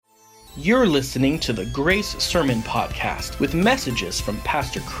You're listening to the Grace Sermon Podcast with messages from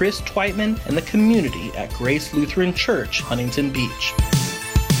Pastor Chris Twietman and the community at Grace Lutheran Church, Huntington Beach.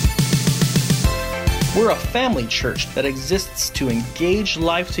 We're a family church that exists to engage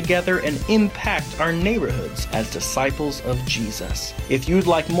life together and impact our neighborhoods as disciples of Jesus. If you'd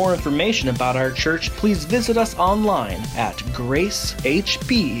like more information about our church, please visit us online at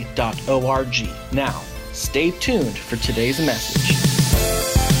gracehb.org. Now, stay tuned for today's message.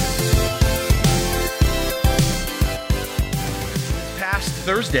 Past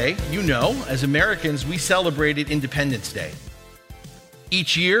Thursday, as Americans, we celebrated Independence Day.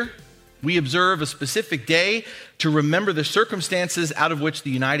 Each year, we observe a specific day to remember the circumstances out of which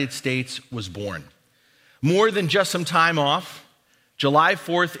the United States was born. More than just some time off, July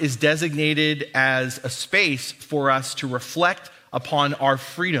 4th is designated as a space for us to reflect upon our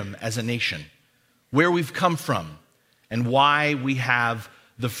freedom as a nation, where we've come from, and why we have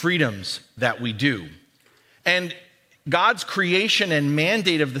the freedoms that we do. And God's creation and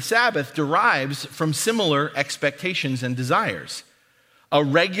mandate of the Sabbath derives from similar expectations and desires. A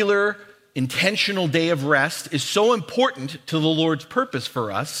regular, intentional day of rest is so important to the Lord's purpose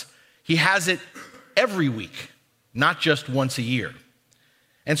for us, He has it every week, not just once a year.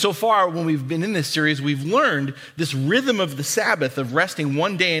 And so far, when we've been in this series, we've learned this rhythm of the Sabbath of resting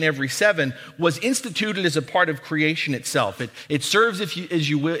one day in every seven was instituted as a part of creation itself. It serves, if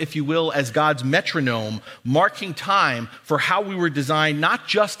you will, as God's metronome, marking time for how we were designed not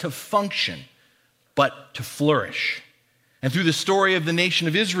just to function, but to flourish. And through the story of the nation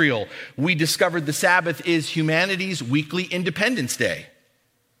of Israel, we discovered the Sabbath is humanity's weekly Independence Day.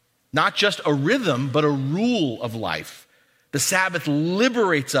 Not just a rhythm, but a rule of life. The Sabbath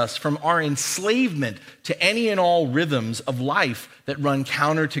liberates us from our enslavement to any and all rhythms of life that run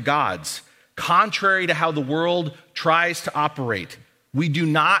counter to God's. Contrary to how the world tries to operate, we do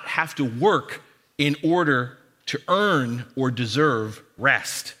not have to work in order to earn or deserve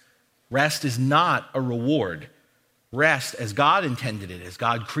rest. Rest is not a reward. Rest, as God intended it, as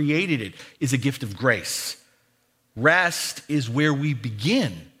God created it, is a gift of grace. Rest is where we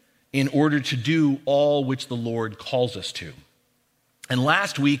begin in order to do all which the Lord calls us to. And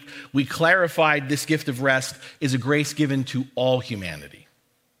last week, we clarified this gift of rest is a grace given to all humanity.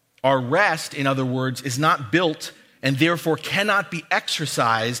 Our rest, in other words, is not built and therefore cannot be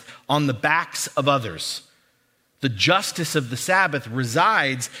exercised on the backs of others. The justice of the Sabbath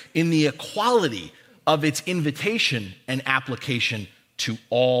resides in the equality of its invitation and application to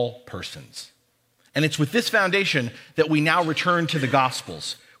all persons. And it's with this foundation that we now return to the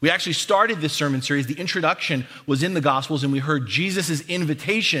Gospels. We actually started this sermon series. The introduction was in the Gospels, and we heard Jesus'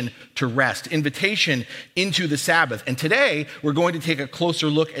 invitation to rest, invitation into the Sabbath. And today, we're going to take a closer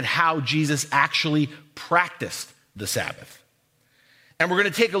look at how Jesus actually practiced the Sabbath. And we're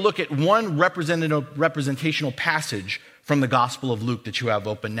going to take a look at one representational passage from the Gospel of Luke that you have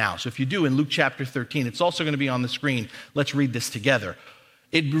open now. So if you do, in Luke chapter 13, it's also going to be on the screen. Let's read this together.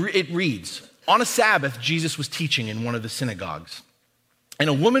 It reads, "On a Sabbath, Jesus was teaching in one of the synagogues. And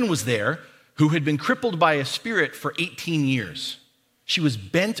a woman was there who had been crippled by a spirit for 18 years. She was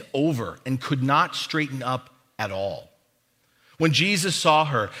bent over and could not straighten up at all. When Jesus saw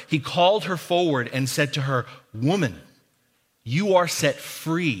her, he called her forward and said to her, 'Woman, you are set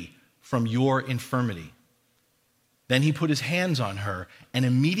free from your infirmity.' Then he put his hands on her, and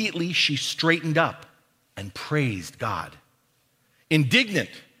immediately she straightened up and praised God.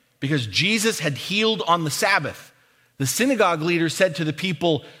 Indignant because Jesus had healed on the Sabbath, the synagogue leader said to the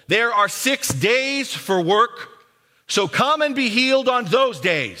people, 'There are 6 days for work, so come and be healed on those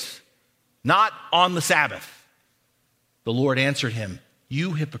days, not on the Sabbath.' The Lord answered him,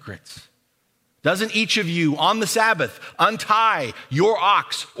 'You hypocrites! Doesn't each of you on the Sabbath untie your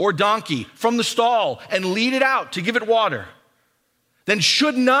ox or donkey from the stall and lead it out to give it water? Then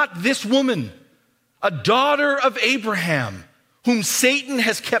should not this woman, a daughter of Abraham, whom Satan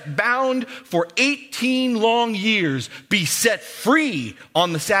has kept bound for 18 long years, be set free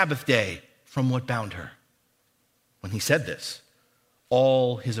on the Sabbath day from what bound her?' When he said this,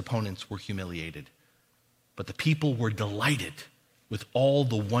 all his opponents were humiliated, but the people were delighted with all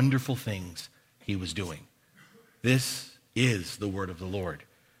the wonderful things he was doing." This is the word of the Lord.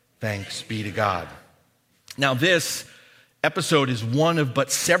 Thanks be to God. Now, this episode is one of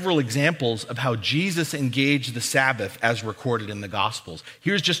but several examples of how Jesus engaged the Sabbath as recorded in the Gospels.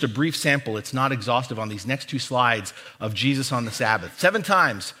 Here's just a brief sample. It's not exhaustive on these next 2 slides of Jesus on the Sabbath. 7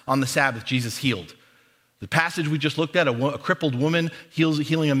 times on the Sabbath, Jesus healed. The passage we just looked at, a crippled woman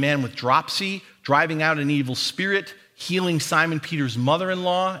healing a man with dropsy, driving out an evil spirit, healing Simon Peter's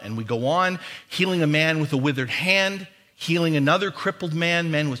mother-in-law, and we go on, healing a man with a withered hand, healing another crippled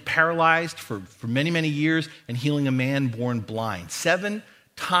man. Man was paralyzed for many, many years, and healing a man born blind. 7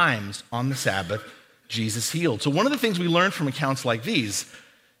 times on the Sabbath, Jesus healed. So one of the things we learn from accounts like these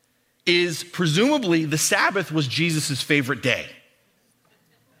is presumably the Sabbath was Jesus' favorite day.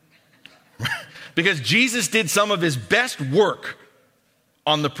 Because Jesus did some of his best work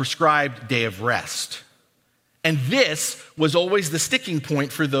on the prescribed day of rest. And this was always the sticking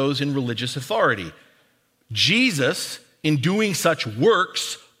point for those in religious authority. Jesus, in doing such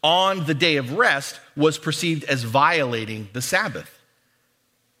works on the day of rest, was perceived as violating the Sabbath.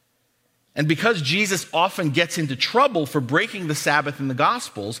 And because Jesus often gets into trouble for breaking the Sabbath in the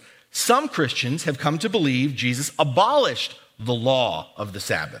Gospels, some Christians have come to believe Jesus abolished the law of the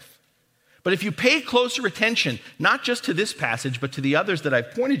Sabbath. But if you pay closer attention, not just to this passage, but to the others that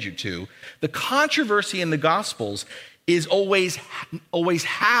I've pointed you to, the controversy in the Gospels is always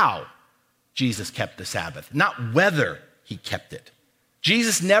how Jesus kept the Sabbath, not whether he kept it.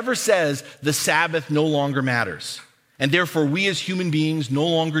 Jesus never says the Sabbath no longer matters, and therefore we as human beings no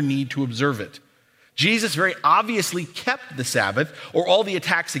longer need to observe it. Jesus very obviously kept the Sabbath, or all the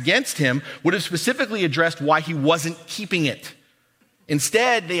attacks against him would have specifically addressed why he wasn't keeping it.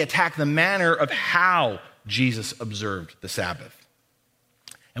 Instead, they attack the manner of how Jesus observed the Sabbath.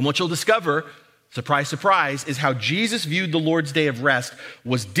 And what you'll discover, surprise, surprise, is how Jesus viewed the Lord's day of rest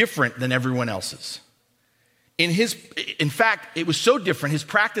was different than everyone else's. In fact, it was so different, his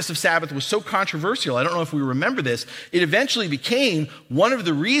practice of Sabbath was so controversial, I don't know if we remember this, it eventually became one of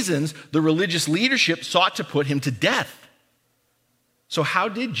the reasons the religious leadership sought to put him to death. So how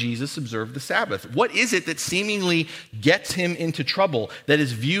did Jesus observe the Sabbath? What is it that seemingly gets him into trouble, that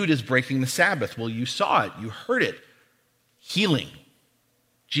is viewed as breaking the Sabbath? Well, you saw it, you heard it. Healing.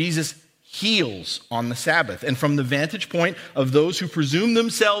 Jesus heals on the Sabbath. And from the vantage point of those who presume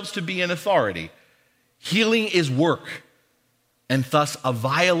themselves to be in authority, healing is work, and thus a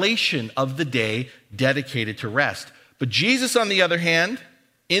violation of the day dedicated to rest. But Jesus, on the other hand,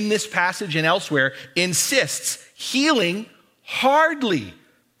 in this passage and elsewhere, insists healing hardly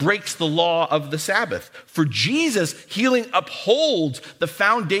breaks the law of the Sabbath. For Jesus, healing upholds the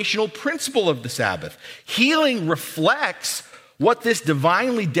foundational principle of the Sabbath. Healing reflects what this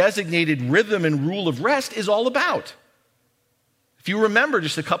divinely designated rhythm and rule of rest is all about. If you remember,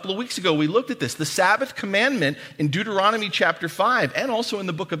 just a couple of weeks ago, we looked at this. The Sabbath commandment in Deuteronomy chapter 5 and also in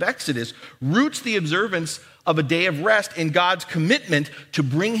the book of Exodus roots the observance of a day of rest in God's commitment to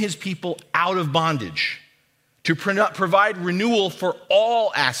bring his people out of bondage, to provide renewal for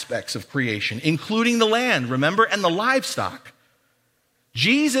all aspects of creation, including the land, remember, and the livestock.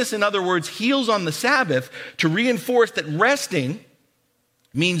 Jesus, in other words, heals on the Sabbath to reinforce that resting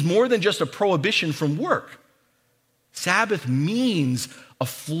means more than just a prohibition from work. Sabbath means a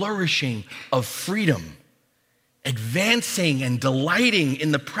flourishing of freedom, advancing and delighting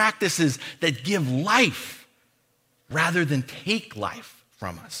in the practices that give life rather than take life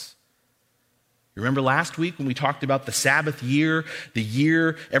from us. You remember last week when we talked about the Sabbath year, the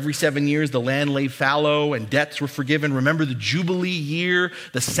year every 7 years the land lay fallow and debts were forgiven. Remember the Jubilee year,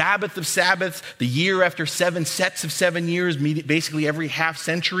 the Sabbath of Sabbaths, the year after 7 sets of 7 years, basically every half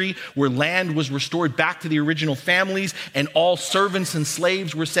century, where land was restored back to the original families and all servants and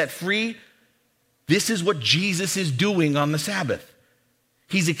slaves were set free. This is what Jesus is doing on the Sabbath.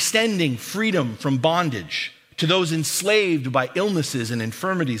 He's extending freedom from bondage to those enslaved by illnesses and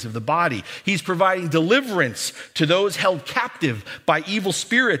infirmities of the body. He's providing deliverance to those held captive by evil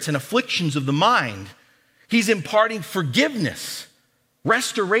spirits and afflictions of the mind. He's imparting forgiveness,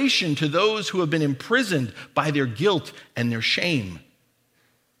 restoration to those who have been imprisoned by their guilt and their shame.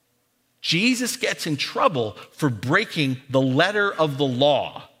 Jesus gets in trouble for breaking the letter of the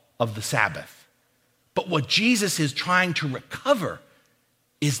law of the Sabbath. But what Jesus is trying to recover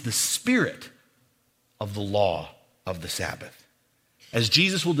is the spirit of the law of the Sabbath. As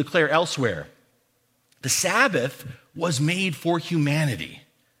Jesus will declare elsewhere, the Sabbath was made for humanity,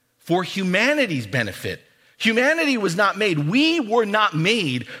 for humanity's benefit. Humanity was not made. We were not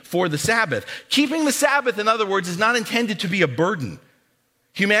made for the Sabbath. Keeping the Sabbath, in other words, is not intended to be a burden.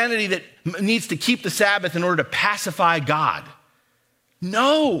 Humanity that needs to keep the Sabbath in order to pacify God.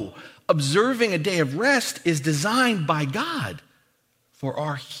 No, observing a day of rest is designed by God for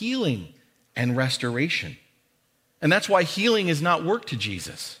our healing and restoration. And that's why healing is not work to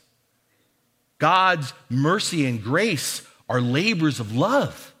Jesus. God's mercy and grace are labors of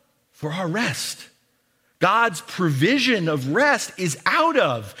love for our rest. God's provision of rest is out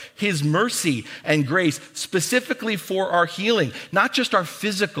of his mercy and grace, specifically for our healing, not just our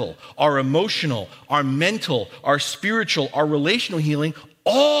physical, our emotional, our mental, our spiritual, our relational healing,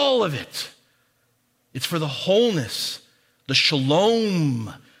 all of it. It's for the wholeness the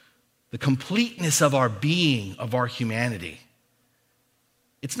shalom, the completeness of our being, of our humanity.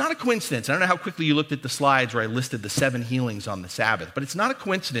 It's not a coincidence. I don't know how quickly you looked at the slides where I listed the 7 healings on the Sabbath, but it's not a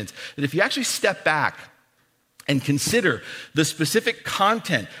coincidence that if you actually step back and consider the specific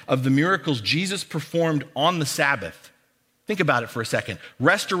content of the miracles Jesus performed on the Sabbath, think about it for a second.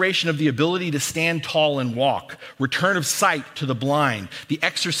 Restoration of the ability to stand tall and walk, return of sight to the blind, the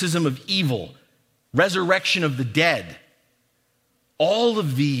exorcism of evil, resurrection of the dead. All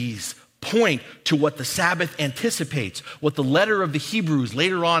of these point to what the Sabbath anticipates, what the letter of the Hebrews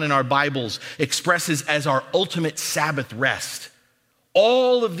later on in our Bibles expresses as our ultimate Sabbath rest.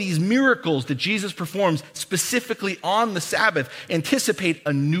 All of these miracles that Jesus performs specifically on the Sabbath anticipate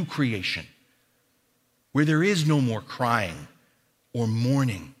a new creation where there is no more crying or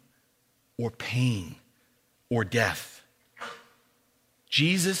mourning or pain or death.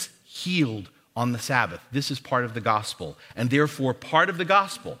 Jesus healed on the Sabbath. This is part of the gospel, and therefore part of the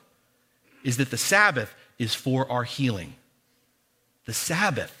gospel is that the Sabbath is for our healing. The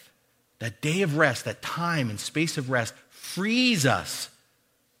Sabbath, that day of rest, that time and space of rest, frees us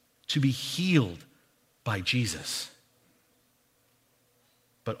to be healed by Jesus.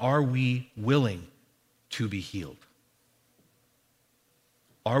 But are we willing to be healed?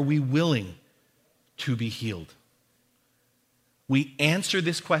 Are we willing to be healed? We answer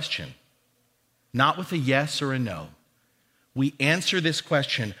this question not with a yes or a no. We answer this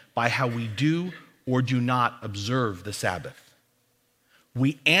question by how we do or do not observe the Sabbath.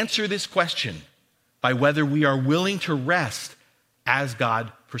 We answer this question by whether we are willing to rest as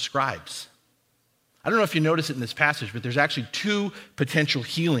God prescribes. I don't know if you notice it in this passage, but there's actually 2 potential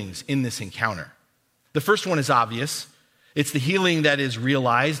healings in this encounter. The first one is obvious. It's the healing that is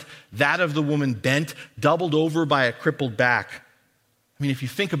realized, that of the woman bent, doubled over by a crippled back. I mean, if you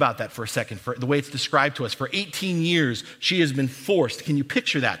think about that for a second, for the way it's described to us, for 18 years, she has been forced, can you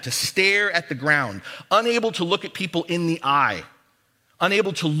picture that, to stare at the ground, unable to look at people in the eye,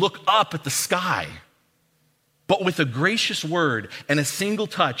 unable to look up at the sky. But with a gracious word and a single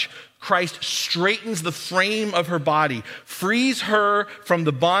touch, Christ straightens the frame of her body, frees her from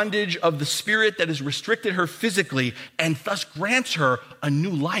the bondage of the spirit that has restricted her physically, and thus grants her a new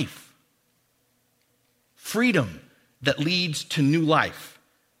life. Freedom that leads to new life.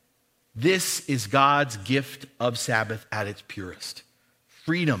 This is God's gift of Sabbath at its purest.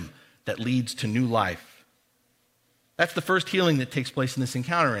 Freedom that leads to new life. That's the first healing that takes place in this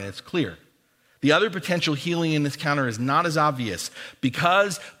encounter, and it's clear. The other potential healing in this encounter is not as obvious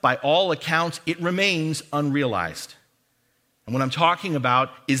because, by all accounts, it remains unrealized. And what I'm talking about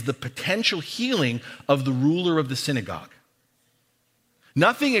is the potential healing of the ruler of the synagogue.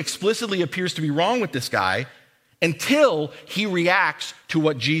 Nothing explicitly appears to be wrong with this guy until he reacts to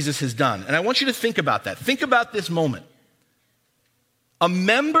what Jesus has done. And I want you to think about that. Think about this moment. A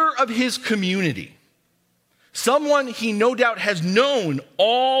member of his community, someone he no doubt has known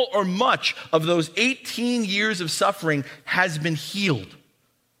all or much of those 18 years of suffering, has been healed.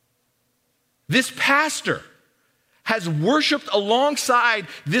 This pastor has worshiped alongside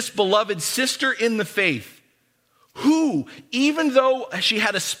this beloved sister in the faith, who, even though she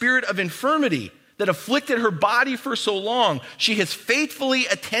had a spirit of infirmity that afflicted her body for so long, she has faithfully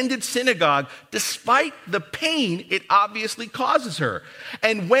attended synagogue despite the pain it obviously causes her.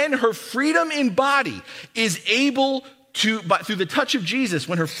 And when her freedom in body is able to, through the touch of Jesus,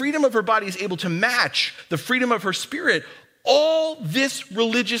 when her freedom of her body is able to match the freedom of her spirit, all this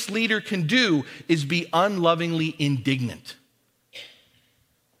religious leader can do is be unlovingly indignant.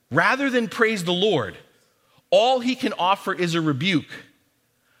 Rather than praise the Lord, all he can offer is a rebuke.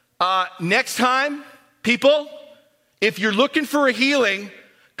 Next time, people, if you're looking for a healing,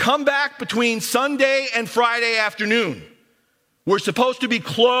 come back between Sunday and Friday afternoon. We're supposed to be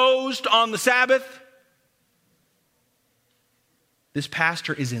closed on the Sabbath. This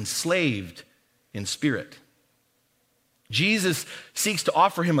pastor is enslaved in spirit. Jesus seeks to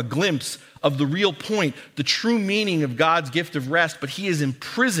offer him a glimpse of the real point, the true meaning of God's gift of rest, but he is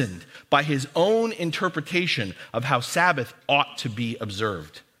imprisoned by his own interpretation of how Sabbath ought to be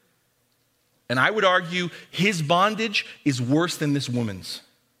observed. And I would argue his bondage is worse than this woman's.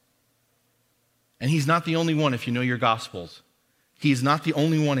 And he's not the only one, if you know your Gospels. He is not the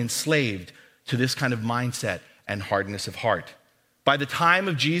only one enslaved to this kind of mindset and hardness of heart. By the time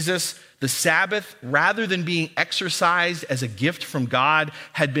of Jesus, the Sabbath, rather than being exercised as a gift from God,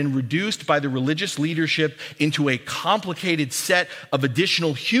 had been reduced by the religious leadership into a complicated set of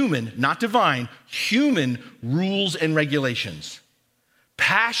additional human, not divine, human rules and regulations.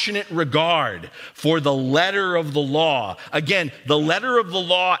 Passionate regard for the letter of the law. Again, the letter of the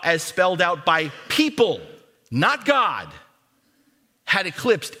law as spelled out by people, not God. had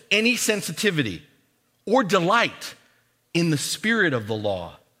eclipsed any sensitivity or delight in the spirit of the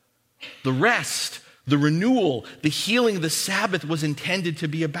law. The rest, the renewal, the healing the Sabbath was intended to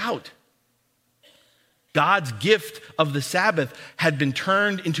be about. God's gift of the Sabbath had been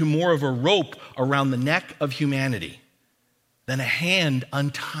turned into more of a rope around the neck of humanity than a hand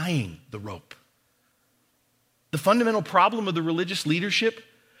untying the rope. The fundamental problem of the religious leadership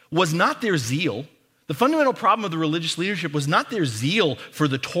was not their zeal. The fundamental problem of the religious leadership was not their zeal for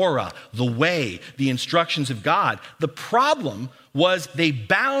the Torah, the way, the instructions of God. The problem was they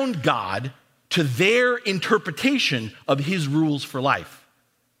bound God to their interpretation of his rules for life.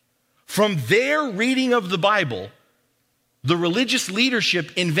 From their reading of the Bible, the religious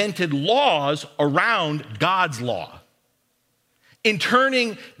leadership invented laws around God's law. In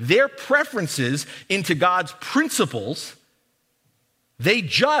turning their preferences into God's principles, they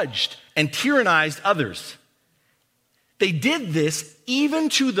judged and tyrannized others. They did this even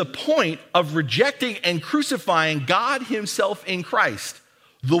to the point of rejecting and crucifying God himself in Christ,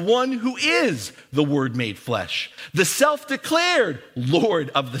 the one who is the Word made flesh, the self-declared Lord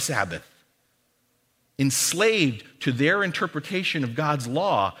of the Sabbath. Enslaved to their interpretation of God's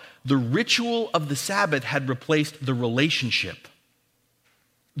law, the ritual of the Sabbath had replaced the relationship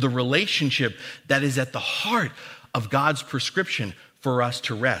that is at the heart of God's prescription for us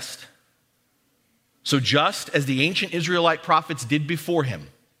to rest. So just as the ancient Israelite prophets did before him,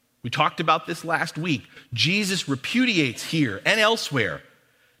 we talked about this last week, Jesus repudiates here and elsewhere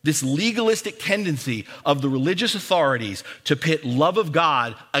this legalistic tendency of the religious authorities to pit love of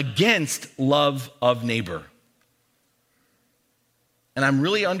God against love of neighbor. And I'm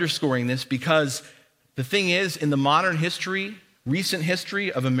really underscoring this because the thing is, in the modern history, recent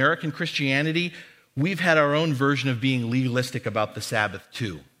history of American Christianity, we've had our own version of being legalistic about the Sabbath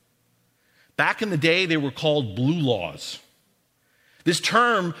too. Back in the day, they were called blue laws. This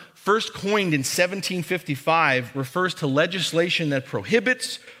term, first coined in 1755, refers to legislation that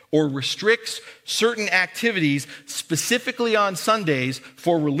prohibits or restricts certain activities, specifically on Sundays,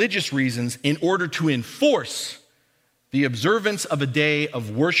 for religious reasons in order to enforce the observance of a day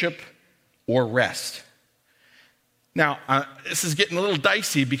of worship or rest. Now, this is getting a little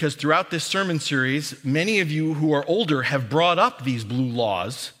dicey because throughout this sermon series, many of you who are older have brought up these blue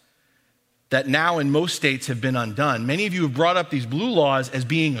laws that now in most states have been undone. Many of you have brought up these blue laws as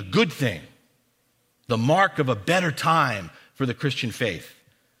being a good thing, the mark of a better time for the Christian faith.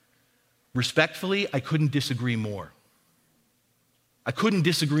 Respectfully, I couldn't disagree more.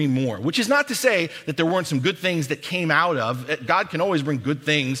 Which is not to say that there weren't some good things that came out of. God can always bring good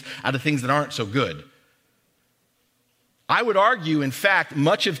things out of things that aren't so good. I would argue, in fact,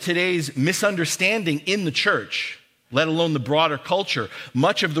 much of today's misunderstanding in the church, let alone the broader culture,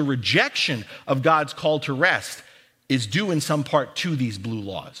 much of the rejection of God's call to rest is due in some part to these blue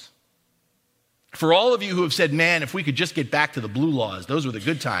laws. For all of you who have said, man, if we could just get back to the blue laws, those were the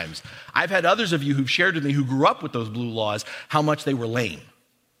good times. I've had others of you who've shared with me who grew up with those blue laws, how much they were lame.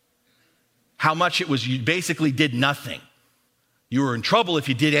 How much it was you basically did nothing. You were in trouble if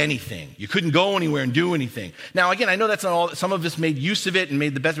you did anything. You couldn't go anywhere and do anything. Now, again, I know that's not all. Some of us made use of it and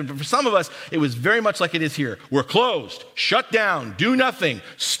made the best of it, but for some of us, it was very much like it is here. We're closed, shut down, do nothing,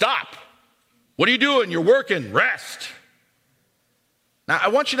 stop. What are you doing? You're working, rest. Now, I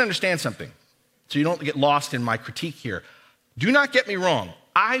want you to understand something so you don't get lost in my critique here. Do not get me wrong.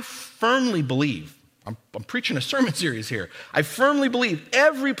 I firmly believe, I'm preaching a sermon series here. I firmly believe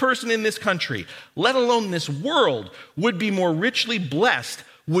every person in this country, let alone this world, would be more richly blessed,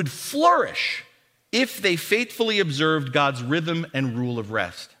 would flourish if they faithfully observed God's rhythm and rule of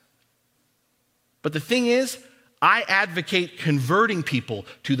rest. But the thing is, I advocate converting people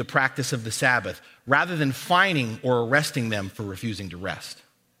to the practice of the Sabbath rather than fining or arresting them for refusing to rest.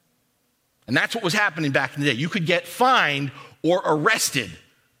 And that's what was happening back in the day. You could get fined or arrested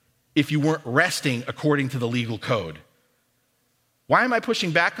if you weren't resting according to the legal code. Why am I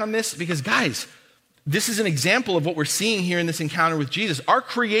pushing back on this? Because, guys, this is an example of what we're seeing here in this encounter with Jesus. Our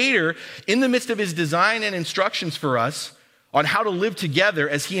Creator, in the midst of his design and instructions for us on how to live together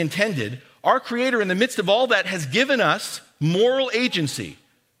as he intended, our Creator, in the midst of all that, has given us moral agency.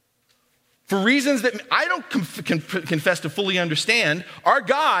 For reasons that I don't confess to fully understand, our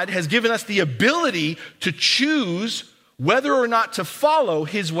God has given us the ability to choose whether or not to follow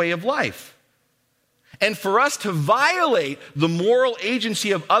his way of life. And for us to violate the moral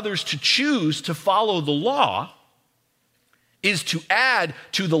agency of others to choose to follow the law is to add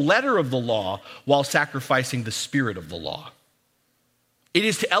to the letter of the law while sacrificing the spirit of the law. It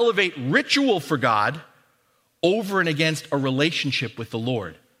is to elevate ritual for God over and against a relationship with the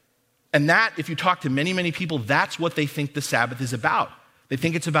Lord. And that, if you talk to many, many people, that's what they think the Sabbath is about. They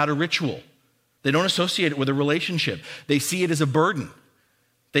think it's about a ritual. They don't associate it with a relationship. They see it as a burden.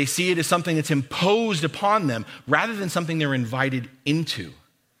 They see it as something that's imposed upon them rather than something they're invited into.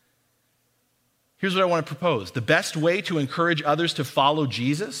 Here's what I want to propose. The best way to encourage others to follow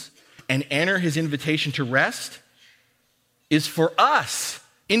Jesus and enter his invitation to rest is for us,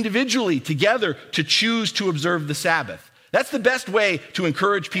 individually, together, to choose to observe the Sabbath. That's the best way to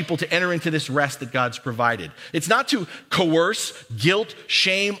encourage people to enter into this rest that God's provided. It's not to coerce, guilt,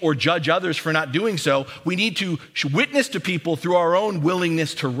 shame, or judge others for not doing so. We need to witness to people through our own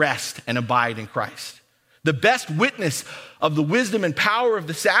willingness to rest and abide in Christ. The best witness of the wisdom and power of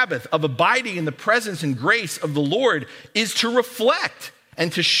the Sabbath, of abiding in the presence and grace of the Lord, is to reflect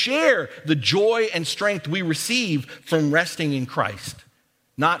and to share the joy and strength we receive from resting in Christ,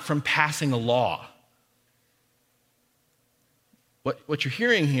 not from passing a law. What you're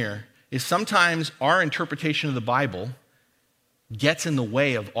hearing here is sometimes our interpretation of the Bible gets in the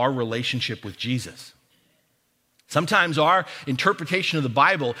way of our relationship with Jesus. Sometimes our interpretation of the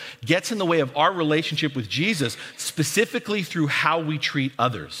Bible gets in the way of our relationship with Jesus, specifically through how we treat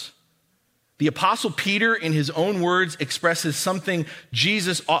others. The Apostle Peter, in his own words, expresses something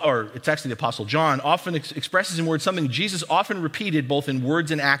Jesus, or it's actually the Apostle John, often expresses in words something Jesus often repeated both in words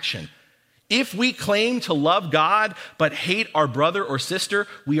and action. If we claim to love God but hate our brother or sister,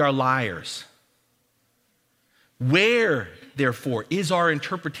 we are liars. Where, therefore, is our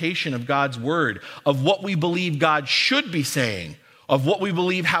interpretation of God's word, of what we believe God should be saying, of what we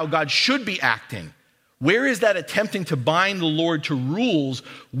believe how God should be acting? Where is that attempting to bind the Lord to rules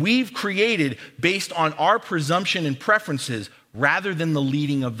we've created based on our presumption and preferences rather than the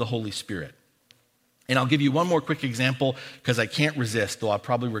leading of the Holy Spirit? And I'll give you one more quick example because I can't resist, though I'll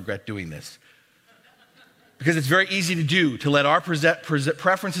probably regret doing this. Because it's very easy to do, to let our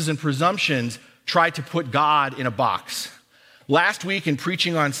preferences and presumptions try to put God in a box. Last week in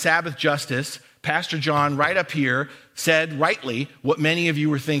preaching on Sabbath justice, Pastor John, right up here, said rightly what many of you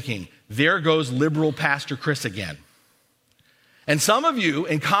were thinking. There goes liberal Pastor Chris again. And some of you,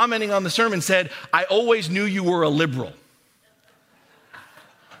 in commenting on the sermon, said, I always knew you were a liberal.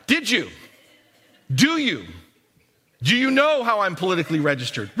 Did you? Do you? Do you know how I'm politically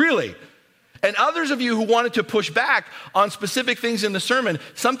registered? Really? And others of you who wanted to push back on specific things in the sermon,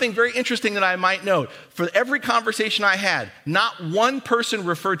 something very interesting that I might note. For every conversation I had, not one person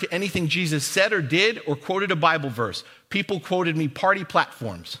referred to anything Jesus said or did or quoted a Bible verse. People quoted me party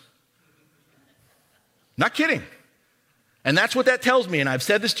platforms. Not kidding. And that's what that tells me. And I've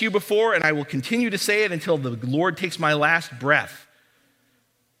said this to you before, and I will continue to say it until the Lord takes my last breath.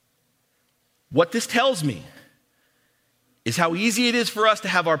 What this tells me is how easy it is for us to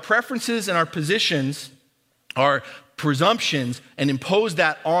have our preferences and our positions, our presumptions, and impose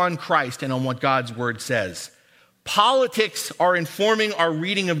that on Christ and on what God's word says. Politics are informing our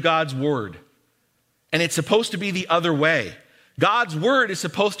reading of God's word, and it's supposed to be the other way. God's word is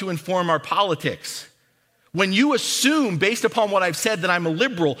supposed to inform our politics. When you assume, based upon what I've said, that I'm a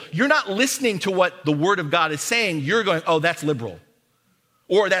liberal, you're not listening to what the word of God is saying. You're going, oh, that's liberal,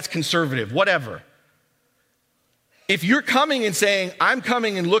 or that's conservative, whatever. If you're coming and saying, I'm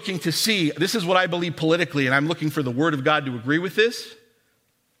coming and looking to see, this is what I believe politically, and I'm looking for the word of God to agree with this,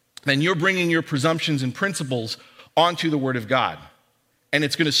 then you're bringing your presumptions and principles onto the word of God. And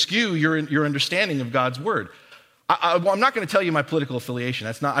it's going to skew your understanding of God's word. I'm not going to tell you my political affiliation.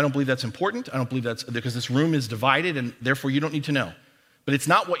 I don't believe that's important. I don't believe that's, because this room is divided, and therefore you don't need to know. But it's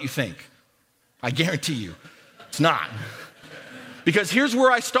not what you think. I guarantee you. It's not. Because here's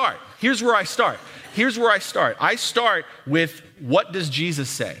where I start. I start with, what does Jesus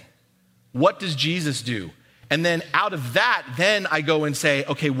say? What does Jesus do? And then out of that, then I go and say,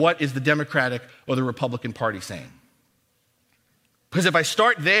 okay, what is the Democratic or the Republican Party saying? Because if I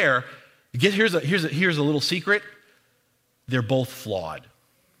start there, here's a little secret. They're both flawed.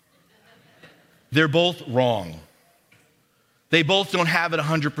 They're both wrong. They both don't have it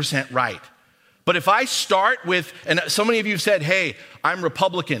 100% right. But if I start with, and so many of you have said, hey, I'm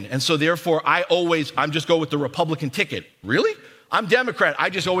Republican, and so therefore I'm just go with the Republican ticket. Really? I'm Democrat. I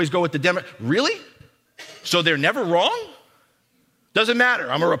just always go with the Democrat. Really? So they're never wrong? Doesn't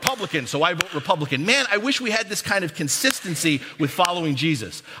matter. I'm a Republican, so I vote Republican. Man, I wish we had this kind of consistency with following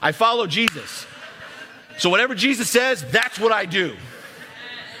Jesus. I follow Jesus. So whatever Jesus says, that's what I do.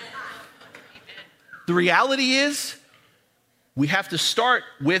 The reality is, we have to start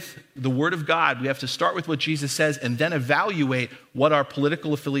with the Word of God. We have to start with what Jesus says and then evaluate what our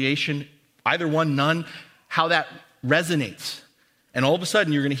political affiliation, either one, none, how that resonates. And all of a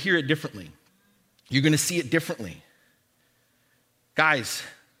sudden, you're going to hear it differently. You're going to see it differently. Guys,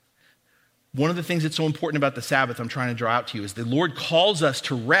 One of the things that's so important about the Sabbath I'm trying to draw out to you is the Lord calls us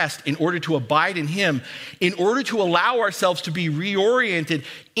to rest in order to abide in him, in order to allow ourselves to be reoriented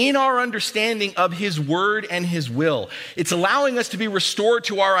in our understanding of his word and his will. It's allowing us to be restored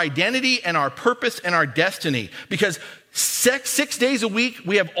to our identity and our purpose and our destiny, because 6 days a week,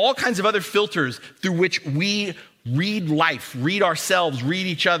 we have all kinds of other filters through which we read life, read ourselves, read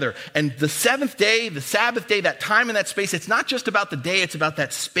each other. And the seventh day, the Sabbath day, that time and that space, it's not just about the day, it's about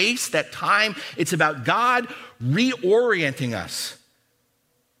that space, that time. It's about God reorienting us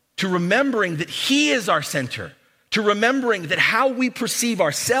to remembering that he is our center, to remembering that how we perceive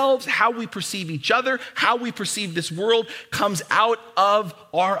ourselves, how we perceive each other, how we perceive this world comes out of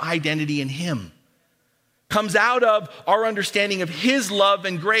our identity in him, comes out of our understanding of his love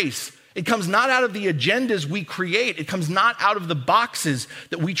and grace. It comes not out of the agendas we create. It comes not out of the boxes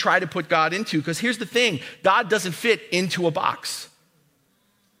that we try to put God into. Because here's the thing, God doesn't fit into a box.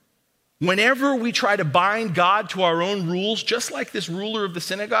 Whenever we try to bind God to our own rules, just like this ruler of the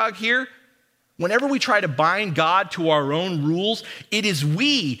synagogue here, whenever we try to bind God to our own rules, it is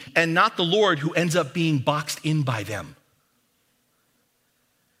we and not the Lord who ends up being boxed in by them.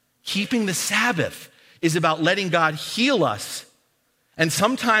 Keeping the Sabbath is about letting God heal us. And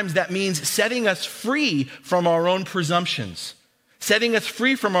sometimes that means setting us free from our own presumptions, setting us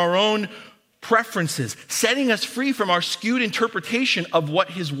free from our own preferences, setting us free from our skewed interpretation of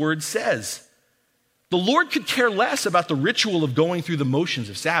what his word says. The Lord could care less about the ritual of going through the motions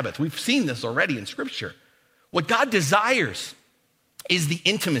of Sabbath. We've seen this already in Scripture. What God desires is the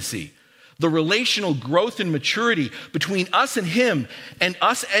intimacy, the relational growth and maturity between us and him and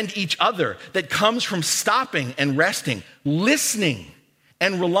us and each other that comes from stopping and resting, listening,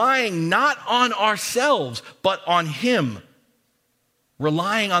 and relying not on ourselves, but on him.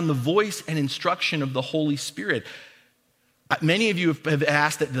 Relying on the voice and instruction of the Holy Spirit. Many of you have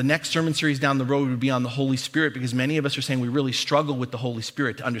asked that the next sermon series down the road would be on the Holy Spirit, because many of us are saying we really struggle with the Holy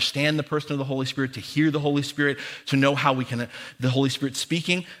Spirit, to understand the person of the Holy Spirit, to hear the Holy Spirit, to know how we can, the Holy Spirit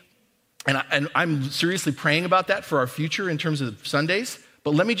speaking. And I'm seriously praying about that for our future in terms of Sundays.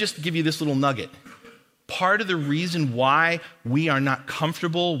 But let me just give you this little nugget. Part of the reason why we are not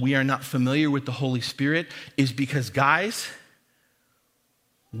comfortable, we are not familiar with the Holy Spirit is because, guys,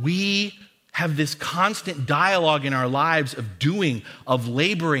 we have this constant dialogue in our lives of doing, of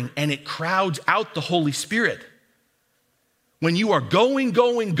laboring, and it crowds out the Holy Spirit. When you are going,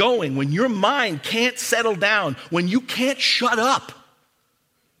 when your mind can't settle down, when you can't shut up.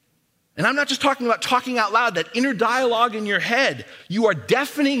 And I'm not just talking about talking out loud, that inner dialogue in your head. You are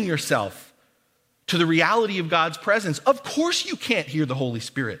deafening yourself to the reality of God's presence. Of course you can't hear the Holy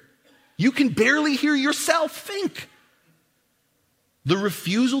Spirit. You can barely hear yourself think. The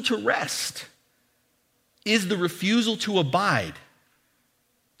refusal to rest is the refusal to abide.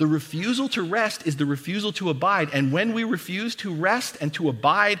 The refusal to rest is the refusal to abide. And when we refuse to rest and to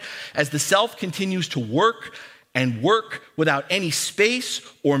abide, as the self continues to work and work without any space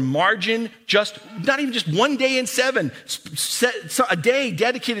or margin, not even just 1 day in 7, a day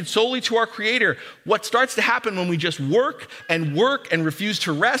dedicated solely to our Creator. What starts to happen when we just work and refuse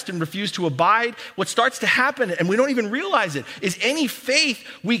to rest and refuse to abide, what starts to happen, and we don't even realize it, is any faith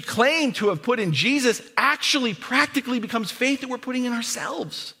we claim to have put in Jesus actually practically becomes faith that we're putting in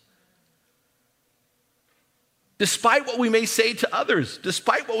ourselves. Despite what we may say to others,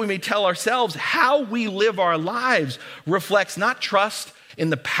 despite what we may tell ourselves, how we live our lives reflects not trust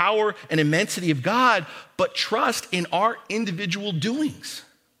in the power and immensity of God, but trust in our individual doings.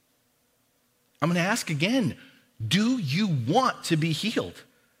 I'm going to ask again, do you want to be healed?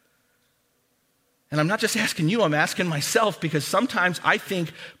 And I'm not just asking you, I'm asking myself, because sometimes I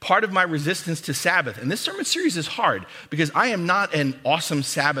think part of my resistance to Sabbath, and this sermon series is hard because I am not an awesome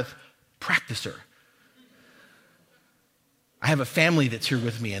Sabbath practicer. I have a family that's here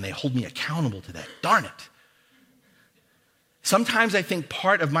with me and they hold me accountable to that. Darn it. Sometimes I think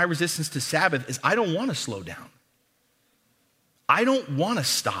part of my resistance to Sabbath is I don't want to slow down. I don't want to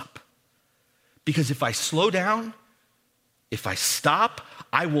stop. Because if I slow down, if I stop,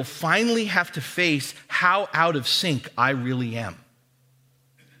 I will finally have to face how out of sync I really am.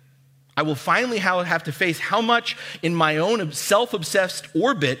 I will finally have to face how much in my own self-obsessed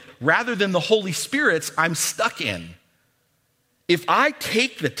orbit, rather than the Holy Spirit's, I'm stuck in. If I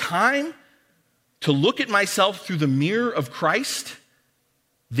take the time to look at myself through the mirror of Christ,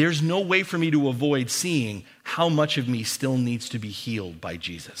 there's no way for me to avoid seeing how much of me still needs to be healed by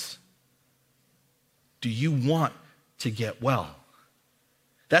Jesus. Do you want to get well?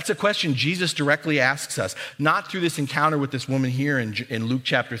 That's a question Jesus directly asks us, not through this encounter with this woman here in Luke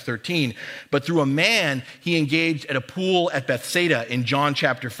chapter 13, but through a man he engaged at a pool at Bethsaida in John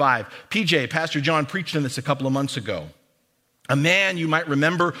chapter 5. PJ, Pastor John, preached on this a couple of months ago. A man you might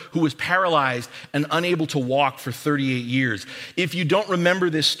remember who was paralyzed and unable to walk for 38 years. If you don't remember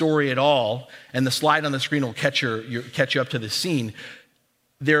this story at all, and the slide on the screen will catch you up to this scene,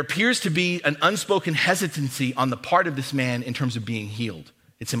 there appears to be an unspoken hesitancy on the part of this man in terms of being healed.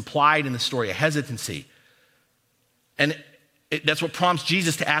 It's implied in the story, a hesitancy. And that's what prompts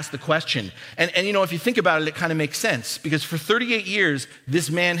Jesus to ask the question. And if you think about it, it kind of makes sense. Because for 38 years,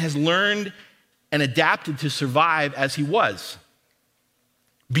 this man has learned and adapted to survive as he was.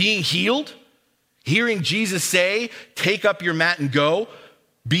 Being healed, hearing Jesus say, take up your mat and go,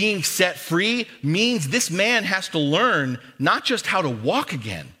 being set free means this man has to learn not just how to walk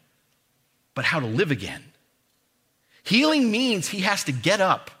again, but how to live again. Healing means he has to get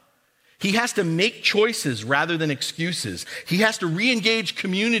up. He has to make choices rather than excuses. He has to re-engage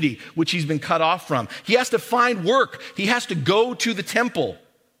community, which he's been cut off from. He has to find work. He has to go to the temple.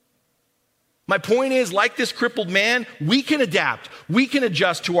 My point is, like this crippled man, we can adapt. We can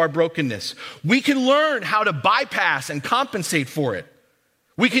adjust to our brokenness. We can learn how to bypass and compensate for it.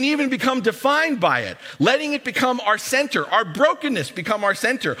 We can even become defined by it, letting it become our center, our brokenness become our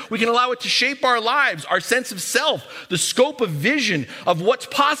center. We can allow it to shape our lives, our sense of self, the scope of vision of what's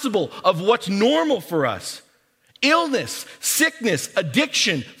possible, of what's normal for us. Illness, sickness,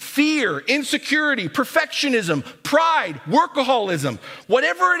 addiction, fear, insecurity, perfectionism, pride, workaholism,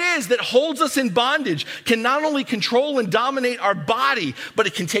 whatever it is that holds us in bondage can not only control and dominate our body, but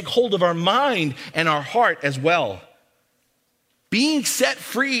it can take hold of our mind and our heart as well. Being set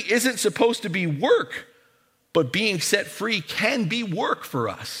free isn't supposed to be work, but being set free can be work for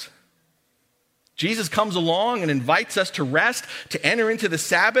us. Jesus comes along and invites us to rest, to enter into the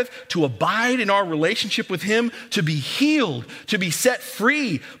Sabbath, to abide in our relationship with him, to be healed, to be set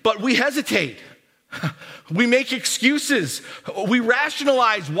free, but we hesitate. We make excuses. We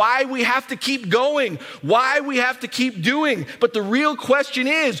rationalize why we have to keep going, why we have to keep doing. But the real question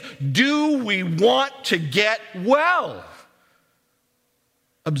is, do we want to get well?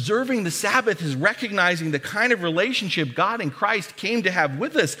 Observing the Sabbath is recognizing the kind of relationship God in Christ came to have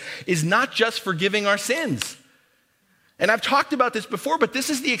with us is not just forgiving our sins. And I've talked about this before, but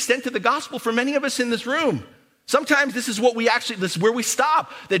this is the extent of the gospel for many of us in this room. Sometimes this is where we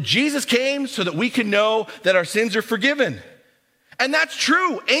stop, that Jesus came so that we can know that our sins are forgiven. And that's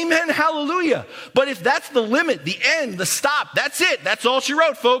true. Amen. Hallelujah. But if that's the limit, the end, the stop, that's it. That's all she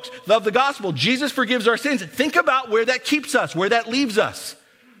wrote, folks. Love the gospel. Jesus forgives our sins. Think about where that keeps us, where that leaves us.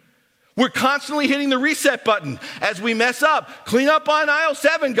 We're constantly hitting the reset button as we mess up. Clean up on aisle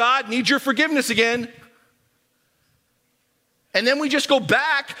 7, God. Need your forgiveness again. And then we just go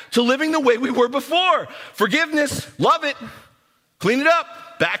back to living the way we were before. Forgiveness, love it. Clean it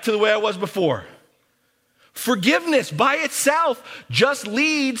up. Back to the way I was before. Forgiveness by itself just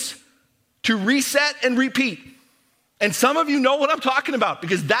leads to reset and repeat. And some of you know what I'm talking about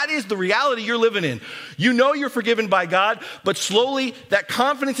because that is the reality you're living in. You know you're forgiven by God, but slowly that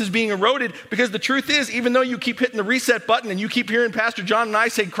confidence is being eroded because the truth is, even though you keep hitting the reset button and you keep hearing Pastor John and I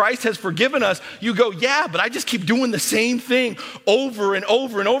say Christ has forgiven us, you go, yeah, but I just keep doing the same thing over and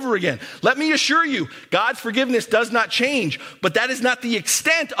over and over again. Let me assure you, God's forgiveness does not change, but that is not the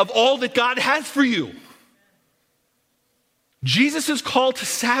extent of all that God has for you. Jesus' call to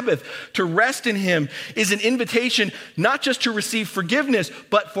Sabbath, to rest in him, is an invitation not just to receive forgiveness,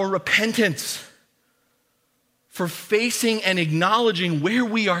 but for repentance, for facing and acknowledging where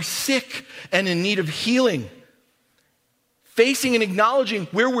we are sick and in need of healing, facing and acknowledging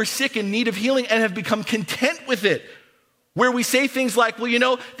where we're sick and in need of healing and have become content with it, where we say things like,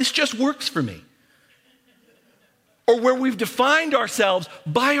 well, this just works for me, or where we've defined ourselves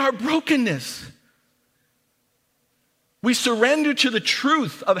by our brokenness. We surrender to the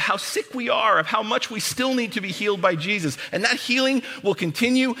truth of how sick we are, of how much we still need to be healed by Jesus. And that healing will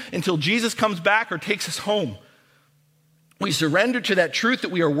continue until Jesus comes back or takes us home. We surrender to that truth that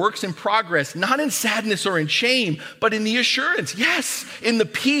we are works in progress, not in sadness or in shame, but in the assurance, yes, in the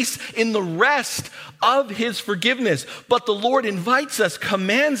peace, in the rest of his forgiveness. But the Lord invites us,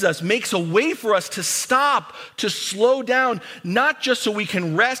 commands us, makes a way for us to stop, to slow down, not just so we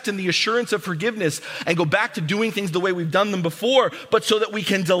can rest in the assurance of forgiveness and go back to doing things the way we've done them before, but so that we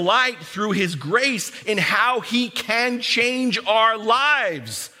can delight through his grace in how he can change our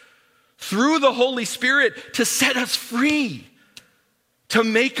lives. Through the Holy Spirit to set us free, to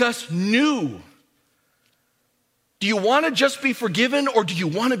make us new. Do you want to just be forgiven or do you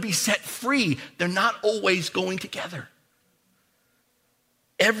want to be set free? They're not always going together.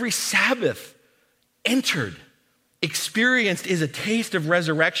 Every Sabbath entered, experienced is a taste of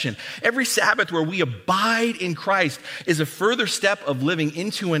resurrection. Every Sabbath where we abide in Christ is a further step of living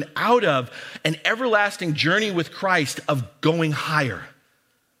into and out of an everlasting journey with Christ, of going higher,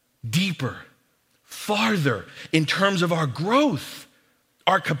 deeper, farther in terms of our growth,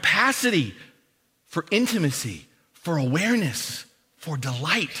 our capacity for intimacy, for awareness, for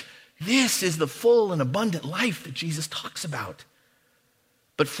delight. This is the full and abundant life that Jesus talks about.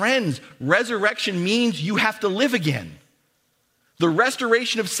 But friends, resurrection means you have to live again. The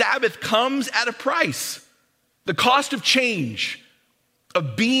restoration of Sabbath comes at a price. The cost of change,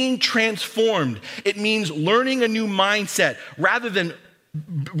 of being transformed. It means learning a new mindset rather than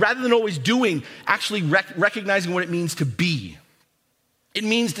always doing, actually recognizing what it means to be. It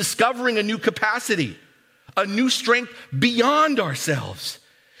means discovering a new capacity, a new strength beyond ourselves.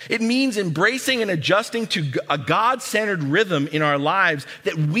 It means embracing and adjusting to a God-centered rhythm in our lives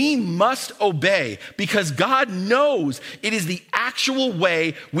that we must obey, because God knows it is the actual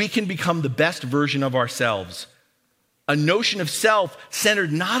way we can become the best version of ourselves. A notion of self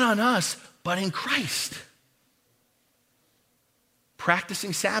centered not on us, but in Christ.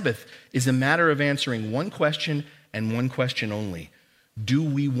 Practicing Sabbath is a matter of answering one question and one question only. Do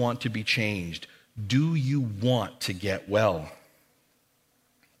we want to be changed? Do you want to get well?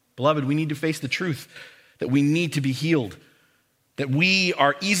 Beloved, we need to face the truth that we need to be healed, that we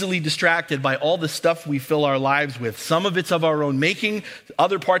are easily distracted by all the stuff we fill our lives with. Some of it's of our own making.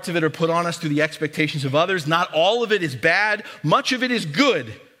 Other parts of it are put on us through the expectations of others. Not all of it is bad. Much of it is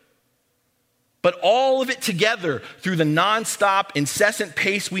good. But all of it together, through the nonstop, incessant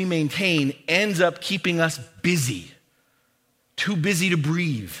pace we maintain, ends up keeping us busy. Too busy to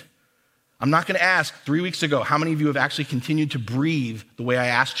breathe. I'm not going to ask, 3 weeks ago, how many of you have actually continued to breathe the way I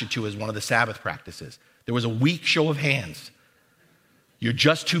asked you to as one of the Sabbath practices? There was a weak show of hands. You're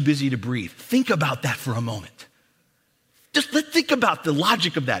just too busy to breathe. Think about that for a moment. Just let's think about the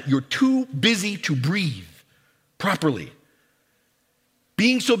logic of that. You're too busy to breathe properly.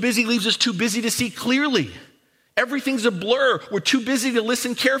 Being so busy leaves us too busy to see clearly. Everything's a blur. We're too busy to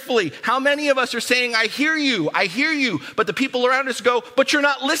listen carefully. How many of us are saying, I hear you, but the people around us go, but you're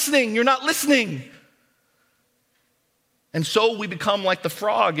not listening. And so we become like the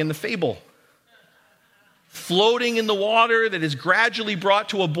frog in the fable, floating in the water that is gradually brought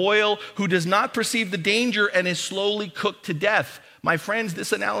to a boil, who does not perceive the danger and is slowly cooked to death. My friends,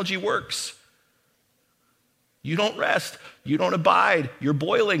 this analogy works. You don't rest. You don't abide. You're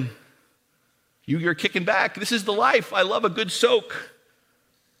boiling. You're kicking back. This is the life. I love a good soak.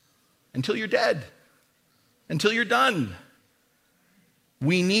 Until you're dead. Until you're done.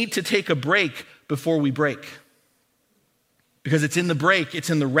 We need to take a break before we break. Because it's in the break, it's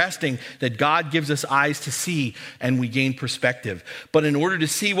in the resting that God gives us eyes to see and we gain perspective. But in order to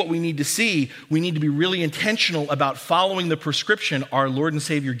see what we need to see, we need to be really intentional about following the prescription our Lord and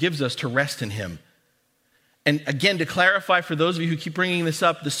Savior gives us to rest in Him. And again, to clarify for those of you who keep bringing this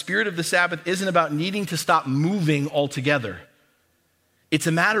up, the spirit of the Sabbath isn't about needing to stop moving altogether. It's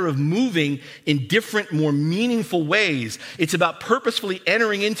a matter of moving in different, more meaningful ways. It's about purposefully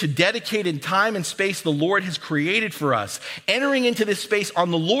entering into dedicated time and space the Lord has created for us. Entering into this space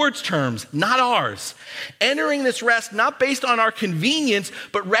on the Lord's terms, not ours. Entering this rest not based on our convenience,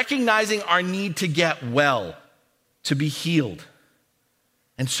 but recognizing our need to get well, to be healed.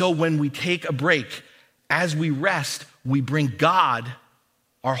 And so when we take a break, as we rest, we bring God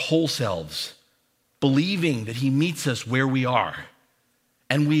our whole selves, believing that He meets us where we are.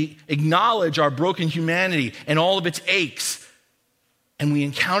 And we acknowledge our broken humanity and all of its aches. And we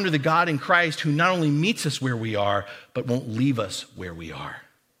encounter the God in Christ who not only meets us where we are, but won't leave us where we are.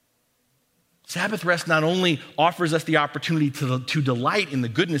 Sabbath rest not only offers us the opportunity to delight in the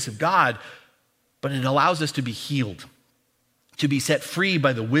goodness of God, but it allows us to be healed, to be set free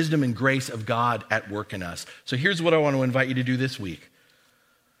by the wisdom and grace of God at work in us. So here's what I want to invite you to do this week.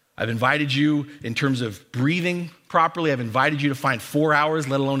 I've invited you in terms of breathing properly. I've invited you to find 4 hours,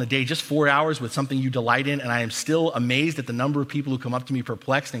 let alone a day, just 4 hours with something you delight in. And I am still amazed at the number of people who come up to me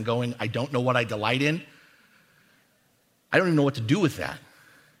perplexed and going, I don't know what I delight in. I don't even know what to do with that.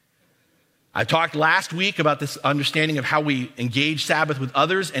 I talked last week about this understanding of how we engage Sabbath with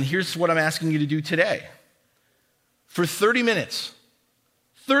others. And here's what I'm asking you to do today. For 30 minutes,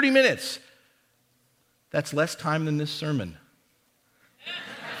 that's less time than this sermon.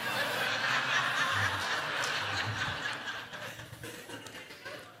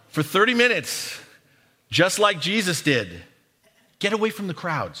 For 30 minutes, just like Jesus did, get away from the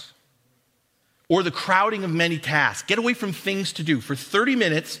crowds. or the crowding of many tasks. Get away from things to do. For 30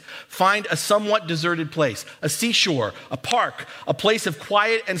 minutes, find a somewhat deserted place, a seashore, a park, a place of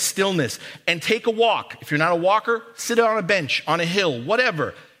quiet and stillness, and take a walk. If you're not a walker, sit on a bench, on a hill,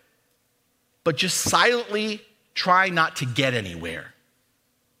 whatever. But just silently try not to get anywhere.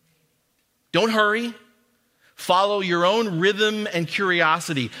 Don't hurry. Follow your own rhythm and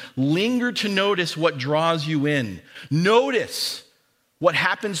curiosity. Linger to notice what draws you in. Notice what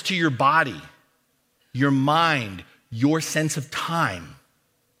happens to your body, your mind, your sense of time.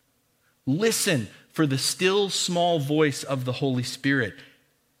 Listen for the still small voice of the Holy Spirit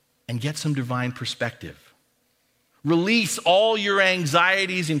and get some divine perspective. Release all your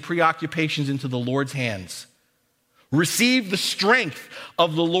anxieties and preoccupations into the Lord's hands. Receive the strength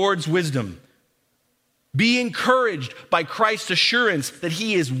of the Lord's wisdom. Be encouraged by Christ's assurance that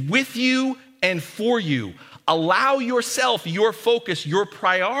he is with you and for you. Allow yourself, your focus, your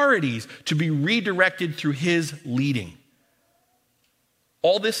priorities to be redirected through his leading.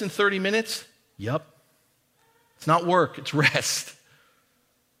 All this in 30 minutes? Yep. It's not work, it's rest.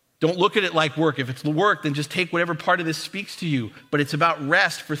 Don't look at it like work. If it's work, then just take whatever part of this speaks to you. But it's about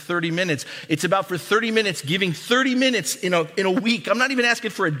rest for 30 minutes. It's about for 30 minutes, giving 30 minutes in a week. I'm not even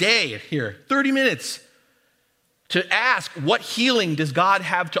asking for a day here. 30 minutes to ask, what healing does God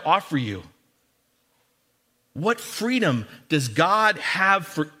have to offer you? What freedom does God have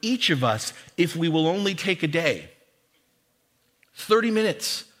for each of us if we will only take a day? 30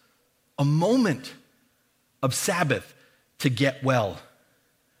 minutes, a moment of Sabbath to get well.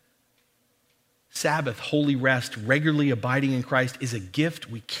 Sabbath, holy rest, regularly abiding in Christ is a gift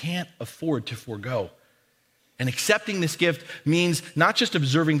we can't afford to forego. And accepting this gift means not just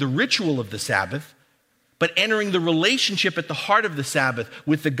observing the ritual of the Sabbath, but entering the relationship at the heart of the Sabbath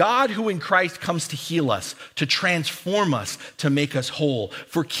with the God who in Christ comes to heal us, to transform us, to make us whole.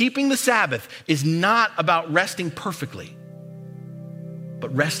 For keeping the Sabbath is not about resting perfectly,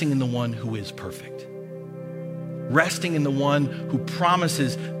 but resting in the one who is perfect. Resting in the one who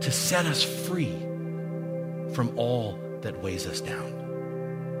promises to set us free from all that weighs us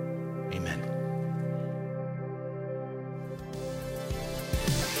down. Amen.